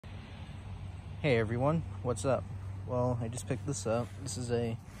Hey everyone, what's up? Well, I just picked this up. This is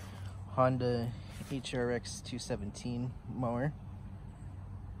a Honda HRX217 mower.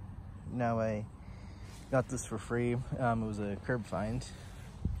 Now I got this for free. It was a curb find.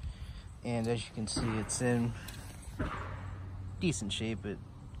 And as you can see, it's in decent shape. It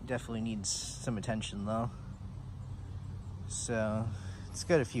definitely needs some attention though. So it's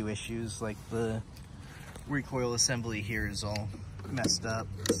got a few issues, like the recoil assembly here is all messed up,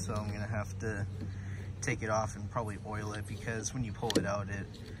 so I'm gonna have to take it off and probably oil it, because when you pull it out it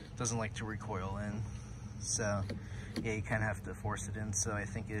doesn't like to recoil in. So yeah, you kind of have to force it in. So I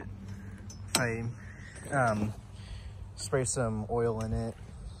think if I spray some oil in it,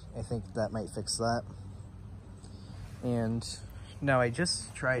 I think that might fix that. And now I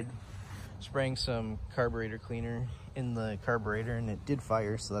just tried spraying some carburetor cleaner in the carburetor and it did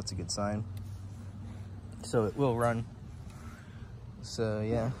fire, so that's a good sign. So it will run. So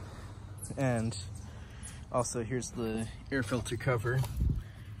yeah, and also here's the air filter cover,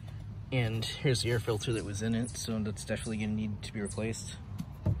 and here's the air filter that was in it, so that's definitely gonna need to be replaced.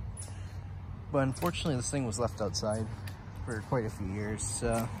 But unfortunately this thing was left outside for quite a few years,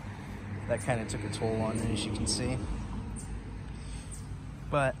 so that kind of took a toll on it, as you can see.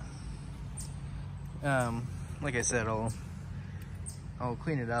 But like I said, I'll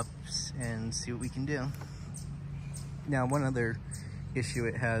clean it up and see what we can do. Now, one other issue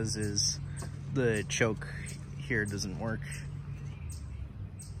it has is the choke here doesn't work.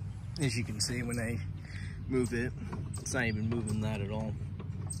 As you can see, when I move it, it's not even moving that at all.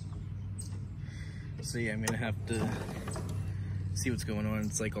 So yeah, I'm gonna have to see what's going on.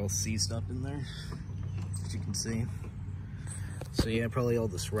 It's like all seized up in there, as you can see. So yeah, probably all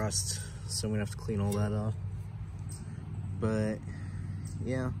this rust, so I'm gonna have to clean all that off. But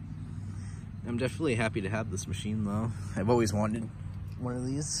yeah, I'm definitely happy to have this machine though. I've always wanted one of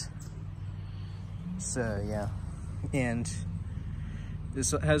these. So yeah, and this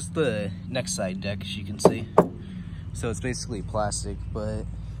has the next side deck, as you can see. So it's basically plastic, but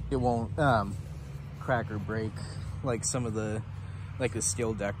it won't crack or break like some of the, like a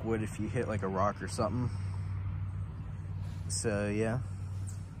steel deck would if you hit like a rock or something. So yeah,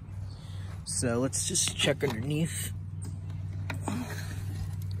 so let's just check underneath.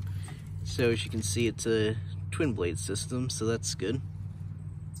 So as you can see, it's a twin blade system, so that's good.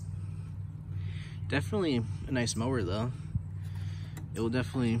 Definitely a nice mower though. It will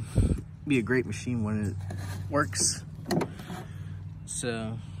definitely be a great machine when it works.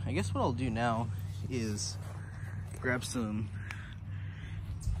 So I guess what I'll do now is grab some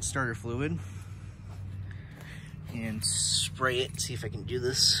starter fluid and spray it, see if I can do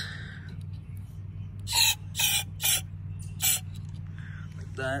this.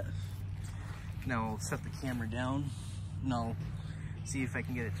 Like that. Now I'll set the camera down and I'll see if I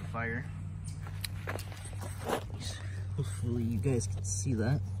can get it to fire. Hopefully you guys can see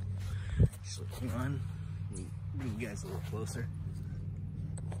that. Just looking on. Let me bring you guys a little closer.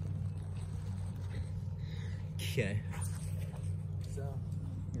 Okay. So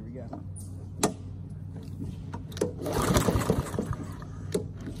here we go.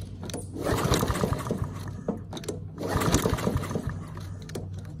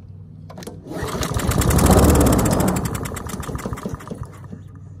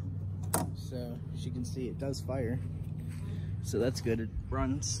 So as you can see, it does fire, so that's good. It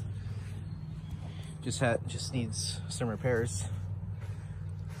runs. Just needs some repairs.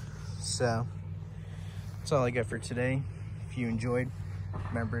 So that's all I got for today. If you enjoyed,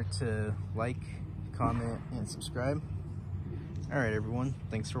 remember to like, comment, and subscribe. All right, everyone.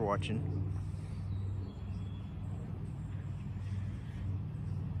 Thanks for watching.